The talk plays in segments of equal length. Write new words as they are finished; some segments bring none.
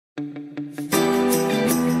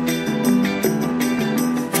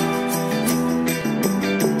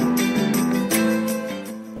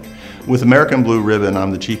With American Blue Ribbon,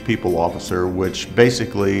 I'm the Chief People Officer, which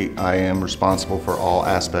basically I am responsible for all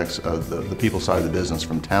aspects of the people side of the business,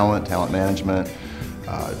 from talent management,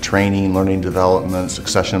 training, learning development,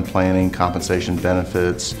 succession planning, compensation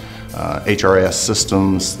benefits, HRIS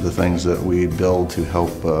systems, the things that we build to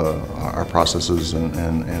help our processes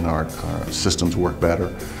and our systems work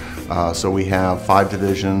better. So we have 5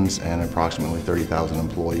 divisions and approximately 30,000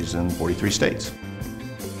 employees in 43 states.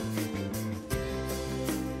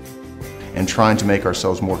 And trying to make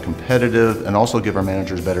ourselves more competitive and also give our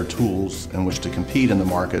managers better tools in which to compete in the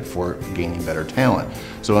market for gaining better talent.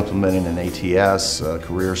 So implementing an ATS,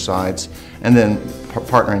 career sites, and then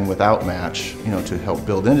partnering with OutMatch, to help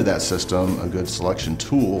build into that system a good selection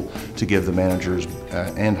tool to give the managers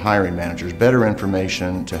and hiring managers better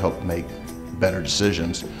information to help make better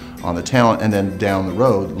decisions on the talent, and then down the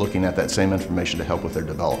road looking at that same information to help with their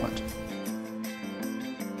development.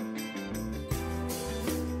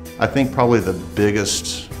 I think probably the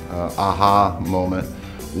biggest aha moment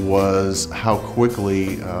was how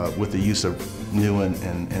quickly, with the use of new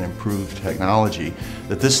and improved technology,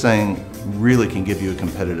 that this thing really can give you a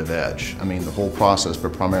competitive edge. I mean, the whole process,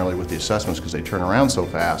 but primarily with the assessments, because they turn around so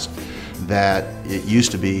fast, that it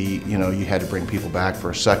used to be, you had to bring people back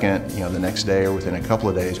for a second, the next day or within a couple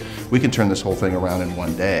of days. We can turn this whole thing around in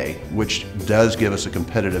one day, which does give us a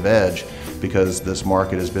competitive edge, because this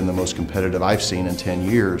market has been the most competitive I've seen in 10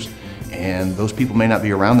 years, and those people may not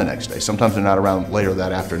be around the next day. Sometimes they're not around later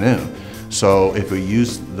that afternoon. So if we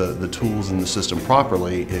use the tools in the system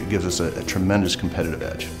properly, it gives us a tremendous competitive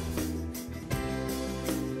edge.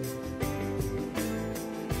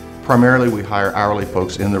 Primarily, we hire hourly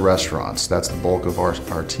folks in the restaurants. That's the bulk of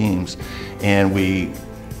our teams, and we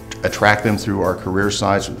attract them through our career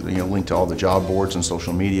sites, linked to all the job boards and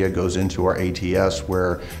social media. Goes into our ATS,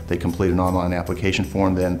 where they complete an online application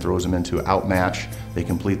form, then throws them into OutMatch. They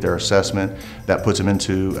complete their assessment. That puts them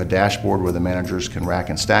into a dashboard where the managers can rack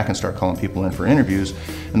and stack and start calling people in for interviews.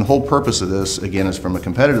 And the whole purpose of this, again, is from a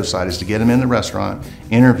competitive side, is to get them in the restaurant,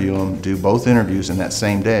 interview them, do both interviews in that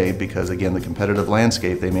same day, because again, the competitive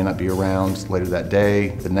landscape, they may not be around later that day,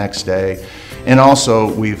 the next day. And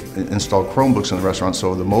also, we've installed Chromebooks in the restaurant,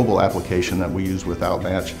 so the mobile application that we use with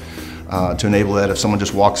OutMatch to enable that if someone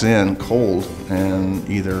just walks in cold and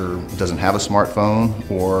either doesn't have a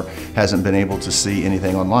smartphone or hasn't been able to see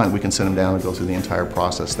anything online, we can send them down and go through the entire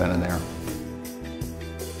process then and there.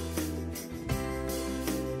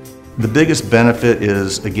 The biggest benefit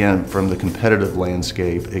is, again, from the competitive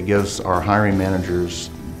landscape. It gives our hiring managers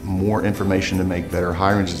more information to make better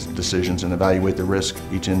hiring decisions and evaluate the risk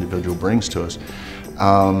each individual brings to us.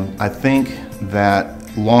 I think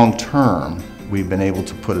that long term, we've been able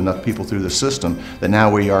to put enough people through the system that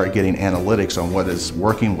now we are getting analytics on what is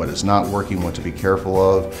working, what is not working, what to be careful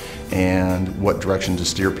of, and what direction to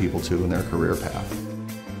steer people to in their career path.